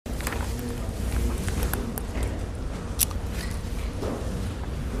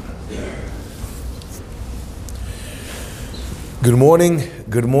Good morning,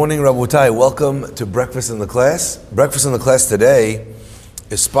 Rabotai. Welcome to Breakfast in the Class. Breakfast in the Class today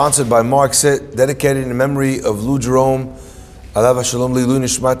is sponsored by Mark Sit, dedicated in memory of Lou Jerome, Alav Shalom Lilu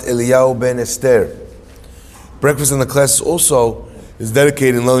Nishmat Eliyahu Ben Esther. Breakfast in the Class also is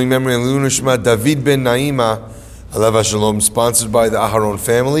dedicated in loving memory of Lilu Nishmat David Ben Naima, Alav Shalom, sponsored by the Aharon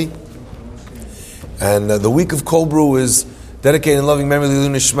family. And the week of Kol Brew is dedicated in loving memory of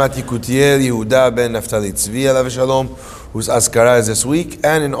Lilu Nishmat Yekutiel Yehuda Ben Naftali Tzvi, Alav Shalom, whose Askara is this week,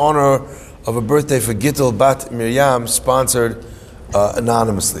 and in honor of a birthday for Gittel Bat Miriam, sponsored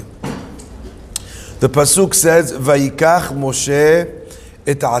anonymously. The Pasuk says, Vayikach Moshe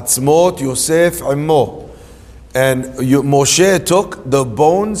et atzmot Yosef imo. And Moshe took the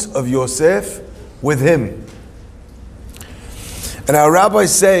bones of Yosef with him. And our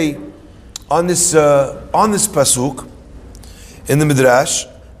rabbis say on this Pasuk, in the Midrash,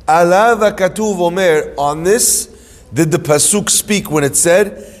 Ala v'katuv omer, on this, did the Pasuk speak when it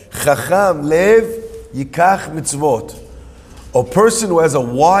said, Chacham lev yikach mitzvot. A person who has a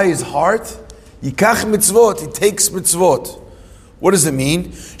wise heart, yikach mitzvot, he takes mitzvot. What does it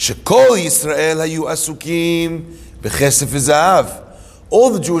mean? Shekol Yisrael hayu asukim b'chesef v'zahav. All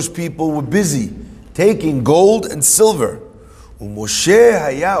the Jewish people were busy taking gold and silver. Moshe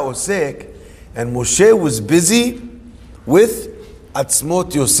haya osek, and Moshe was busy with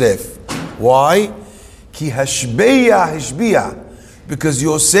atzmot Yosef. Why? Ki hashbeya, because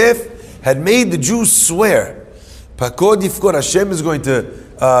Yosef had made the Jews swear, Pakod yifkod, Hashem is going to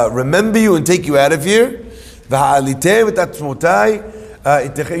remember you and take you out of here.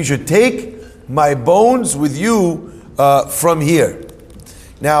 You should take my bones with you from here.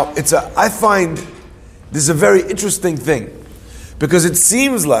 Now, I find this is a very interesting thing, because it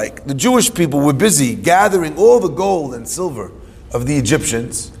seems like the Jewish people were busy gathering all the gold and silver of the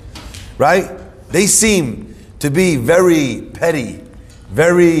Egyptians, right? They seem to be very petty,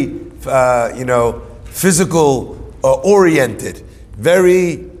 very, physical oriented,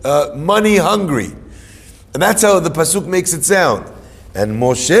 very money hungry. And that's how the Pasuk makes it sound. And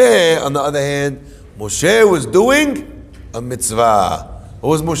Moshe, on the other hand, Moshe was doing a mitzvah. What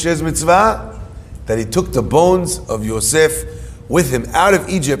was Moshe's mitzvah? That he took the bones of Yosef with him out of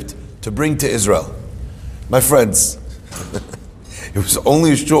Egypt to bring to Israel. My friends, it was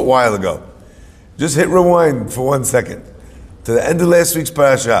only a short while ago. Just hit rewind for 1 second to the end of last week's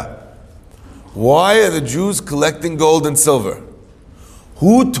parasha. Why are the Jews collecting gold and silver?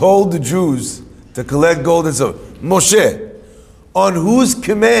 Who told the Jews to collect gold and silver? Moshe. On whose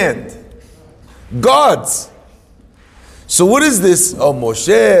command? God's. So what is this? Oh,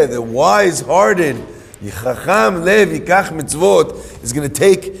 Moshe, the wise-hearted, Yichacham lev yikach mitzvot, is going to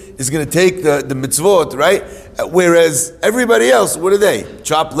take the mitzvot, right? Whereas everybody else, what are they?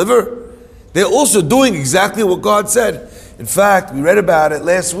 Chopped liver? They're also doing exactly what God said. In fact, we read about it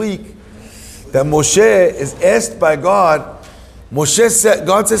last week, that Moshe is asked by God. God says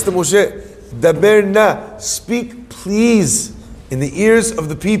to Moshe, Daber na, speak please in the ears of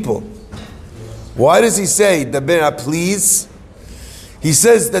the people. Why does he say, Daber na, please? He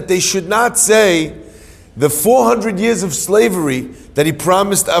says that they should not say, the 400 years of slavery that he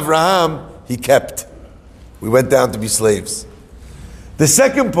promised Abraham, he kept. We went down to be slaves. The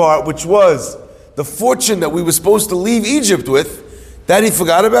second part, which was the fortune that we were supposed to leave Egypt with, that he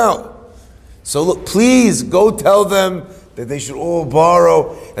forgot about. So look, please go tell them that they should all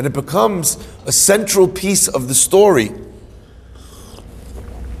borrow, and it becomes a central piece of the story,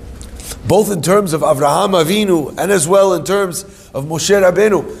 both in terms of Avraham Avinu and as well in terms of Moshe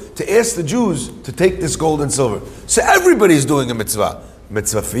Rabbeinu, to ask the Jews to take this gold and silver. So everybody's doing a mitzvah. A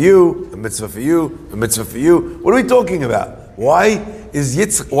mitzvah for you, a mitzvah for you, a mitzvah for you. What are we talking about? Why is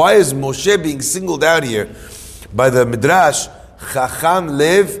Moshe being singled out here by the Midrash? Chacham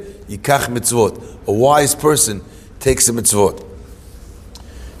lev yikach mitzvot. A wise person takes a mitzvot.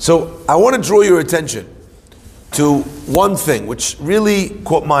 So I want to draw your attention to one thing which really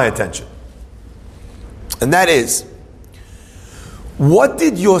caught my attention. And that is, what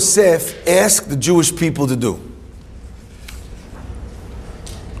did Yosef ask the Jewish people to do?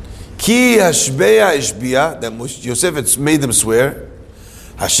 Ki hashbeya ishbiya, that Yosef had made them swear.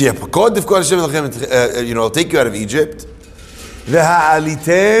 I'll take you out of Egypt.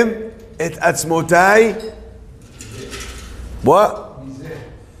 V'ha'alitem et atzmotai. What?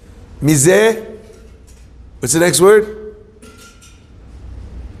 Mizeh. What's the next word?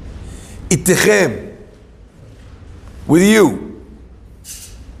 Ittechem. With you.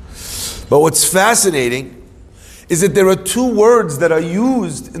 But what's fascinating is that there are two words that are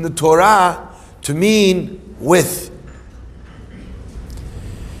used in the Torah to mean with.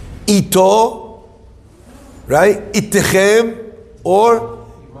 Ito, right? Ittechem or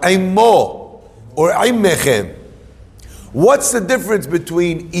Imo or Aimechem. What's the difference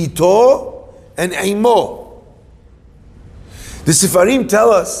between Ito and Imo? The Sifarim tell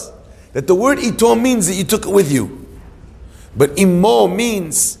us that the word Ito means that you took it with you. But Imo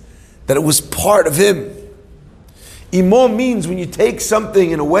means that it was part of him. Imo means when you take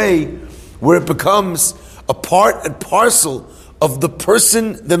something in a way where it becomes a part and parcel of the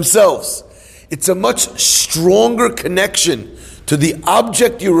person themselves. It's a much stronger connection to the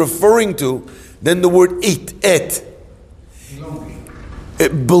object you're referring to than the word et.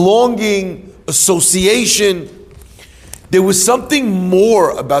 Belonging, association. There was something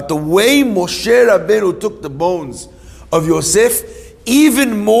more about the way Moshe Rabbeinu took the bones of Yosef,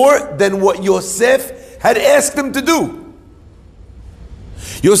 even more than what Yosef had asked him to do.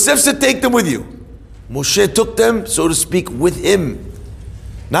 Yosef said, take them with you. Moshe took them, so to speak, with him,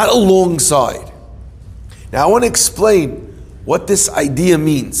 not alongside. Now I want to explain what this idea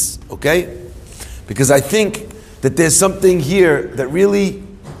means, okay? Because I think that there's something here that really,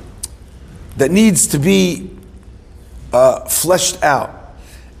 that needs to be fleshed out.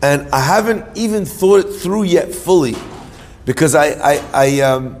 And I haven't even thought it through yet fully, because I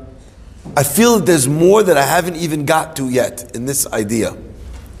feel that there's more that I haven't even got to yet in this idea.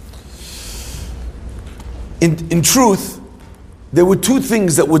 In truth, there were two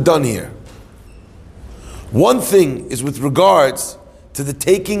things that were done here. One thing is with regards to the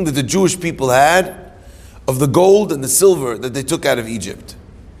taking that the Jewish people had of the gold and the silver that they took out of Egypt.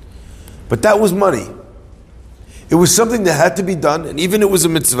 But that was money. It was something that had to be done, and even it was a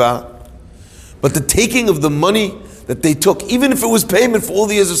mitzvah. But the taking of the money that they took, even if it was payment for all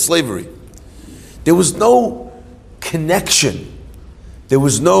the years of slavery, there was no connection. There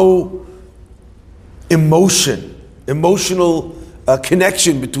was no emotional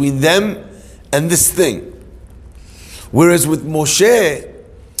connection between them and this thing. Whereas with Moshe,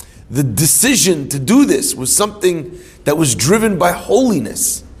 the decision to do this was something that was driven by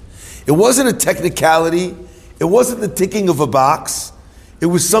holiness. It wasn't a technicality. It wasn't the ticking of a box. It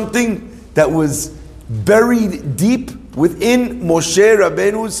was something that was buried deep within Moshe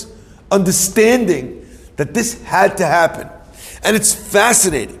Rabbeinu's understanding that this had to happen. And it's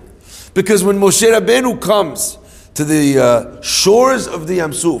fascinating, because when Moshe Rabbeinu comes to the shores of the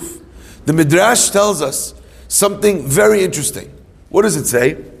Yam Suf, the Midrash tells us something very interesting. What does it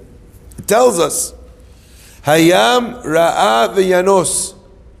say? It tells us, Hayam ra'a v'yanos,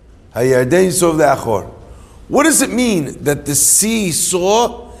 hayarden sov le'achor. What does it mean that the sea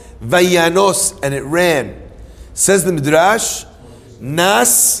saw vayanos and it ran? Says the Midrash,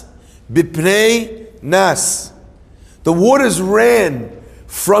 nas bipnei nas. The waters ran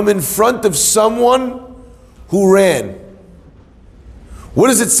from in front of someone who ran. What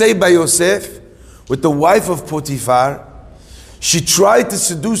does it say by Yosef? With the wife of Potiphar, she tried to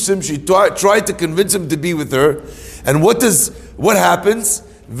seduce him, she tried to convince him to be with her. And what happens?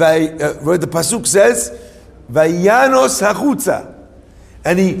 The Pasuk says, Vayanos hachutza.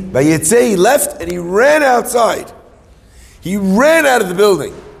 And he left and he ran outside. He ran out of the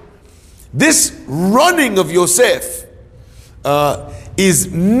building. This running of Yosef is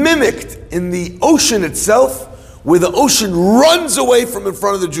mimicked in the ocean itself, where the ocean runs away from in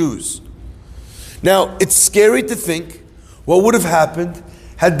front of the Jews. Now, it's scary to think what would have happened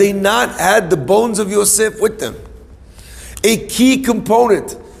had they not had the bones of Yosef with them. A key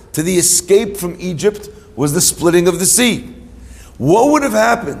component to the escape from Egypt was the splitting of the sea. What would have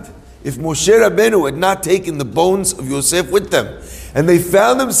happened if Moshe Rabbeinu had not taken the bones of Yosef with them, and they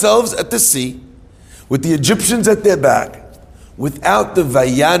found themselves at the sea with the Egyptians at their back, without the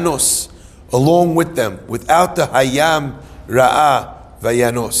Vayanos along with them, without the Hayam Ra'a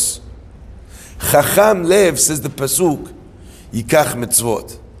Vayanos? Chacham Lev, says the Pasuk, Yikach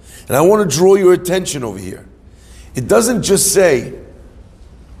Mitzvot. And I want to draw your attention over here. It doesn't just say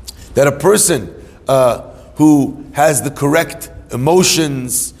that a person who has the correct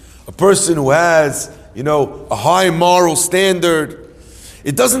emotions, a person who has, a high moral standard.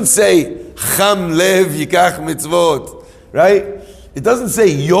 It doesn't say Cham Lev Yikach Mitzvot, right? It doesn't say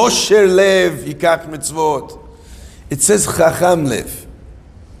Yosher Lev Yikach Mitzvot. It says Chacham Lev.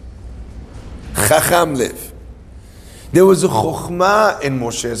 Chacham Lev. There was a chokhmah in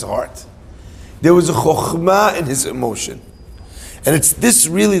Moshe's heart. There was a chokhmah in his emotion. And it's this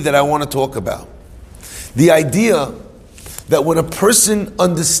really that I want to talk about. The idea that when a person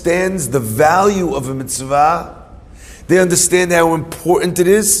understands the value of a mitzvah, they understand how important it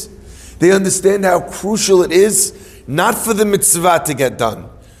is, they understand how crucial it is, not for the mitzvah to get done,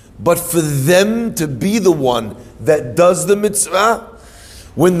 but for them to be the one that does the mitzvah.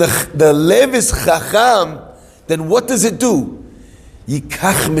 When the lev is chacham, then what does it do?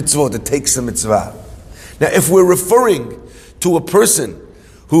 Yikach mitzvot, it takes a mitzvah. Now, if we're referring to a person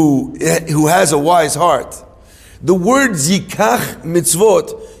who has a wise heart, the words yikach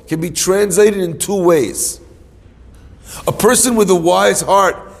mitzvot can be translated in two ways. A person with a wise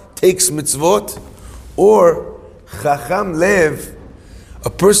heart takes mitzvot, or chacham lev, a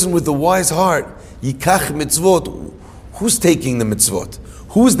person with a wise heart, yikach mitzvot. Who's taking the mitzvot?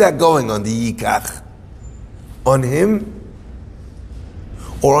 Who's that going on, the yikach? On him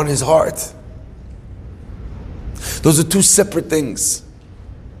or on his heart? Those are two separate things.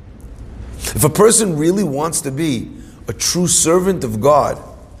 If a person really wants to be a true servant of God,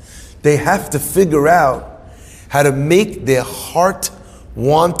 they have to figure out how to make their heart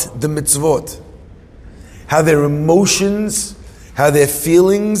want the mitzvot. How their emotions, how their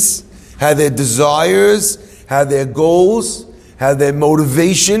feelings, how their desires, how their goals, how their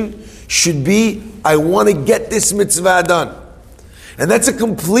motivation should be, I want to get this mitzvah done. And that's a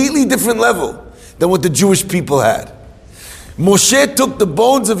completely different level than what the Jewish people had. Moshe took the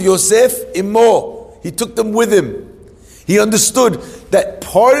bones of Yosef imo. He took them with him. He understood that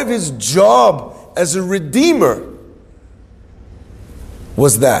part of his job as a redeemer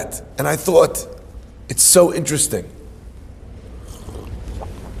was that. And I thought, it's so interesting.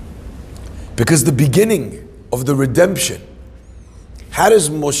 Because the beginning of the redemption, how does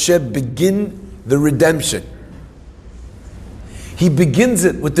Moshe begin the redemption? He begins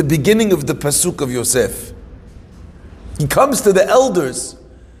it with the beginning of the pasuk of Yosef. He comes to the elders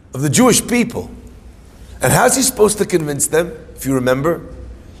of the Jewish people. And how's he supposed to convince them? If you remember,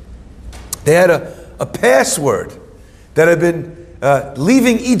 they had a password that had been,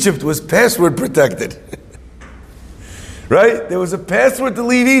 leaving Egypt was password protected. Right? There was a password to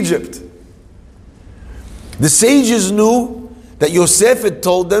leave Egypt. The sages knew that Yosef had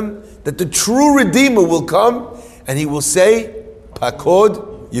told them that the true Redeemer will come and he will say,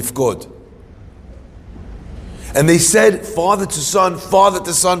 Pakod Yifkod. And they said, father to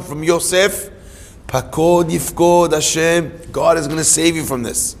son from Yosef, Pakod Yifkod Hashem, God is going to save you from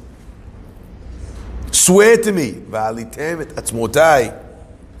this. Swear to me, Va'alitem et atzmotai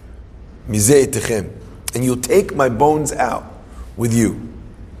mizeh etechem, and you'll take my bones out with you.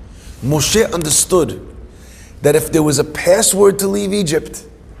 Moshe understood that if there was a password to leave Egypt,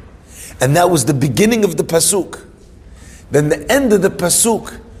 and that was the beginning of the pasuk, then the end of the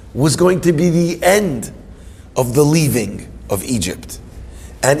pasuk was going to be the end of the leaving of Egypt.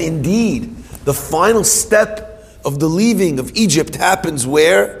 And indeed, the final step of the leaving of Egypt happens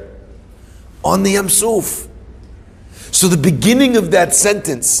where? On the Yam Suf. So the beginning of that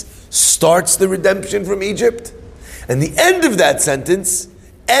sentence starts the redemption from Egypt, and the end of that sentence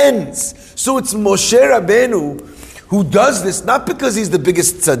ends. So it's Moshe Rabbeinu who does this, not because he's the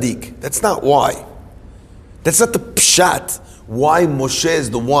biggest tzaddik. That's not why. That's not the pshat, why Moshe is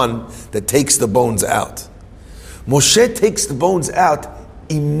the one that takes the bones out. Moshe takes the bones out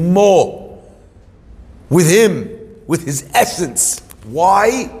imo, with him, with his essence.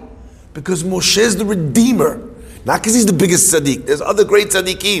 Why? Because Moshe is the redeemer, not because he's the biggest tzaddik. There's other great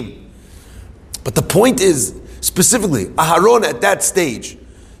tzaddikim. But the point is, specifically, Aharon at that stage,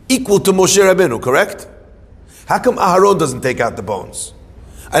 equal to Moshe Rabbeinu, correct? How come Aharon doesn't take out the bones?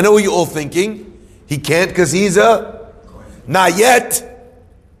 I know what you're all thinking. He can't because he's not yet.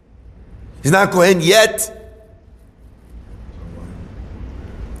 He's not Kohen yet.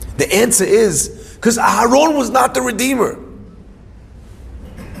 The answer is because Aharon was not the redeemer.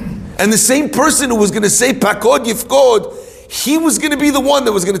 And the same person who was going to say Pakod Yifkod, he was going to be the one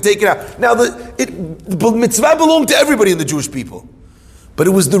that was going to take it out. Now the mitzvah belonged to everybody in the Jewish people. But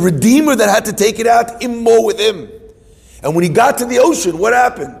it was the Redeemer that had to take it out, immo with him. And when he got to the ocean, what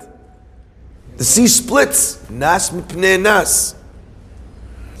happened? The sea splits. Nas mipnei nas.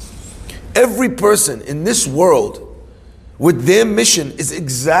 Every person in this world with their mission is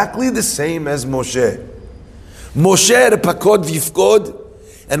exactly the same as Moshe. Moshe had a pakod v'yifkod,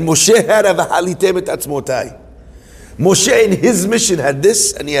 and Moshe had a v'halitem et atzmotai. Moshe in his mission had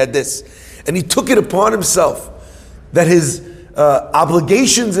this and he had this. And he took it upon himself that his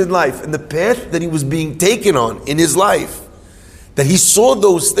obligations in life and the path that he was being taken on in his life, that he saw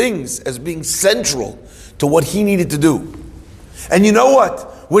those things as being central to what he needed to do. And you know what?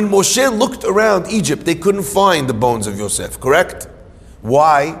 When Moshe looked around Egypt, they couldn't find the bones of Yosef, correct?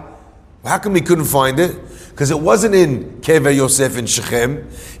 Why? How come he couldn't find it? Because it wasn't in Kever Yosef in Shechem.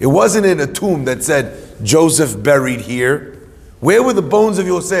 It wasn't in a tomb that said, Joseph buried here. Where were the bones of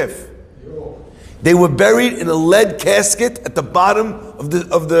Yosef? They were buried in a lead casket at the bottom of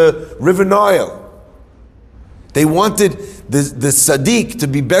the River Nile. They wanted the Sadiq to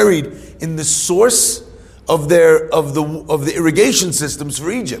be buried in the source of the irrigation systems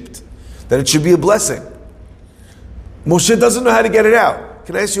for Egypt, that it should be a blessing. Moshe doesn't know how to get it out.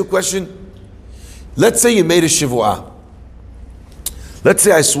 Can I ask you a question? Let's say you made a shivuah. Let's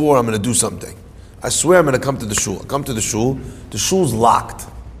say I swore I'm going to do something. I swear I'm going to come to the shul. I come to the shul's locked.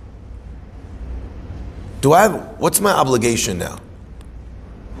 What's my obligation now?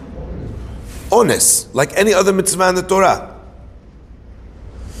 Honest, like any other mitzvah in the Torah.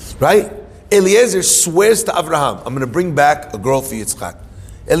 Right? Eliezer swears to Abraham, I'm going to bring back a girl for Yitzchak.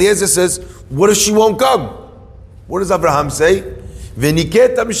 Eliezer says, what if she won't come? What does Abraham say?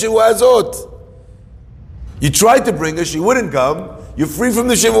 V'niketa m'shivuah azot. You tried to bring her, she wouldn't come. You're free from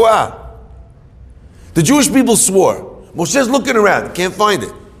the shivuah. The Jewish people swore. Moshe's looking around, can't find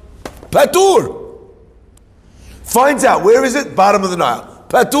it. Patur. Finds out, where is it? Bottom of the Nile.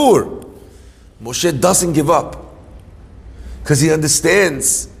 Patur. Moshe doesn't give up. Because he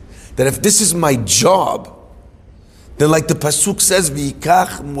understands that if this is my job, then like the Pasuk says,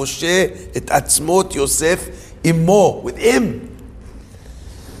 V'yikach Moshe et atzmot Yosef imo, with him.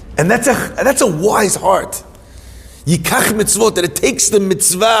 And that's a wise heart. Yikach mitzvot, that it takes the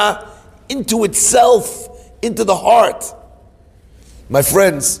mitzvah into itself, into the heart. My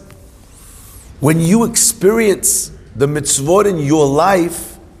friends, when you experience the mitzvot in your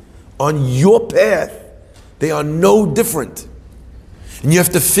life, on your path, they are no different. And you have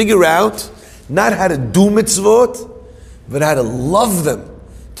to figure out not how to do mitzvot, but how to love them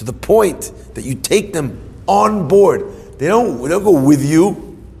to the point that you take them on board. They don't go with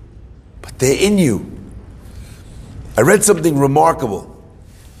you, but they're in you. I read something remarkable.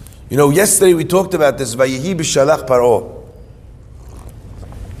 You know, yesterday we talked about this, Vayehi Bshalach Paro.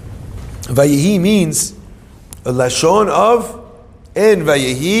 Vayehi means a lashon of, and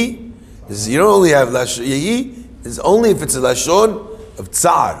Vayehi, you don't only have lashon, Yehi is only if it's a lashon of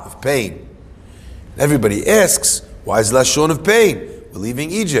tsar, of pain. Everybody asks, why is lashon of pain? We're leaving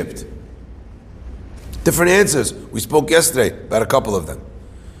Egypt. Different answers. We spoke yesterday about a couple of them.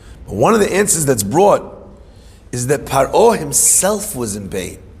 But one of the answers that's brought is that Paro himself was in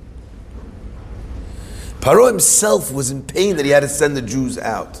pain. Paro himself was in pain that he had to send the Jews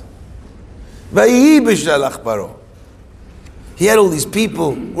out. Vayehi Bshalach Paro. He had all these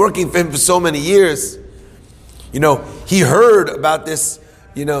people working for him for so many years. You know, he heard about this,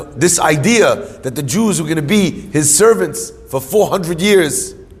 this idea that the Jews were going to be his servants for 400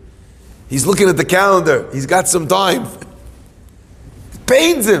 years. He's looking at the calendar. He's got some time. It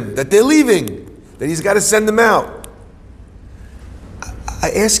pains him that they're leaving, that he's got to send them out. I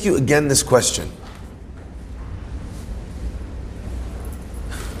ask you again this question.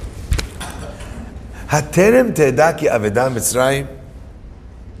 Haterem te'eda ki aveda Mitzrayim.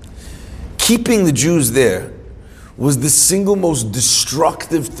 Keeping the Jews there was the single most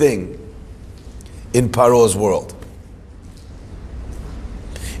destructive thing in Paro's world.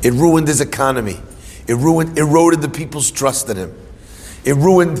 It ruined his economy. It eroded the people's trust in him. It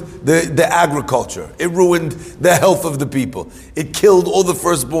ruined the agriculture. It ruined the health of the people. It killed all the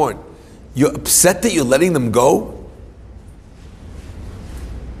firstborn. You're upset that you're letting them go?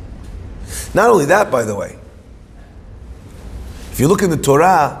 Not only that, by the way, if you look in the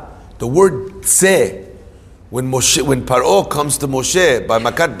Torah, the word tzeh, when Paro comes to Moshe by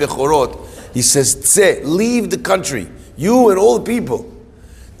Makat Bechorot, he says, tzeh, leave the country, you and all the people.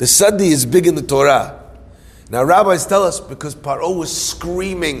 The Sadi is big in the Torah. Now rabbis tell us because Paro was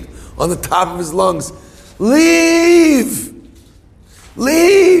screaming on the top of his lungs, leave!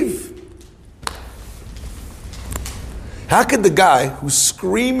 Leave! How could the guy who's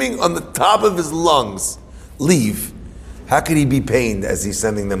screaming on the top of his lungs leave? How could he be pained as he's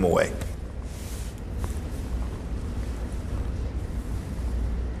sending them away?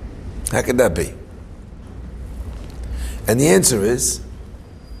 How could that be? And the answer is,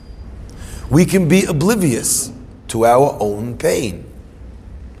 we can be oblivious to our own pain.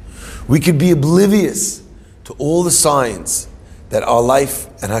 We could be oblivious to all the signs that our life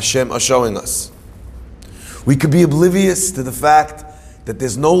and Hashem are showing us. We could be oblivious to the fact that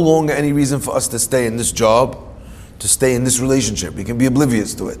there's no longer any reason for us to stay in this job, to stay in this relationship. We can be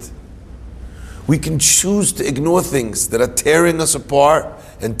oblivious to it. We can choose to ignore things that are tearing us apart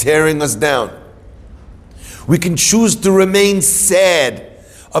and tearing us down. We can choose to remain sad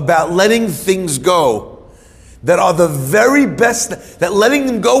about letting things go that are the very best, that letting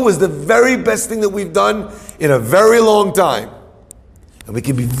them go was the very best thing that we've done in a very long time. And we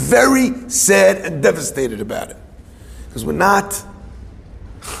can be very sad and devastated about it. Because we're not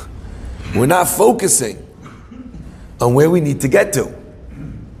focusing on where we need to get to.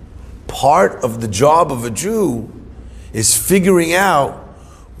 Part of the job of a Jew is figuring out,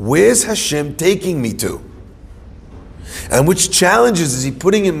 where's Hashem taking me to? And which challenges is He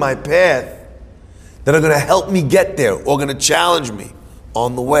putting in my path that are going to help me get there or going to challenge me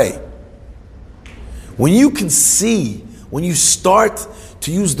on the way? When you can see, when you start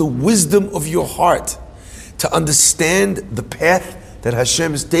to use the wisdom of your heart to understand the path that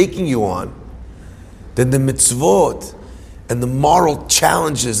Hashem is taking you on, then the mitzvot and the moral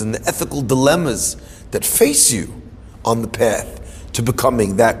challenges and the ethical dilemmas that face you on the path to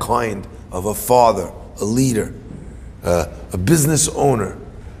becoming that kind of a father, a leader, a business owner,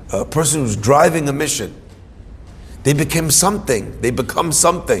 a person who's driving a mission, they become something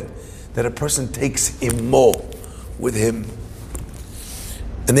that a person takes imo with him.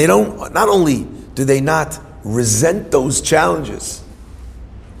 And they don't, not only do they not resent those challenges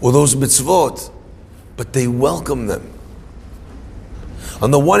or those mitzvot, but they welcome them. On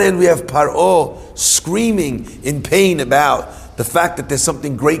the one hand, we have Paro screaming in pain about the fact that there's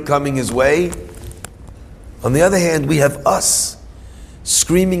something great coming his way. On the other hand, we have us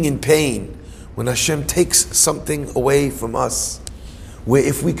screaming in pain when Hashem takes something away from us, where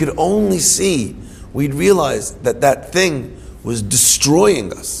if we could only see, we'd realize that that thing was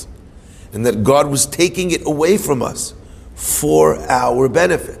destroying us and that God was taking it away from us for our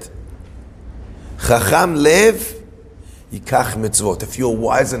benefit. Chacham lev yikach mitzvot. If you're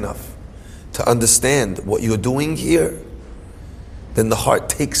wise enough to understand what you're doing here, then the heart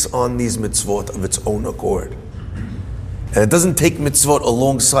takes on these mitzvot of its own accord. And it doesn't take mitzvot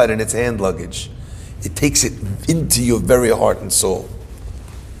alongside in its hand luggage. It takes it into your very heart and soul.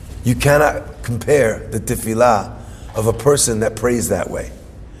 You cannot compare the tefillah of a person that prays that way.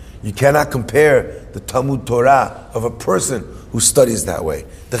 You cannot compare the Talmud Torah of a person who studies that way.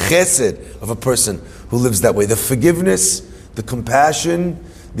 The chesed of a person who lives that way. The forgiveness, the compassion,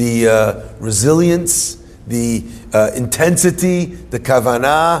 the resilience, the intensity, the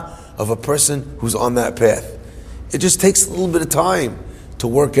kavanah of a person who's on that path. It just takes a little bit of time to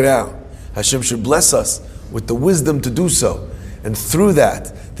work it out. Hashem should bless us with the wisdom to do so. And through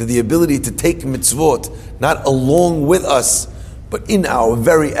that, to the ability to take mitzvot, not along with us, but in our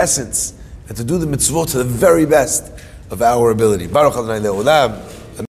very essence, and to do the mitzvot to the very best of our ability. Baruch Adonai Le'olam.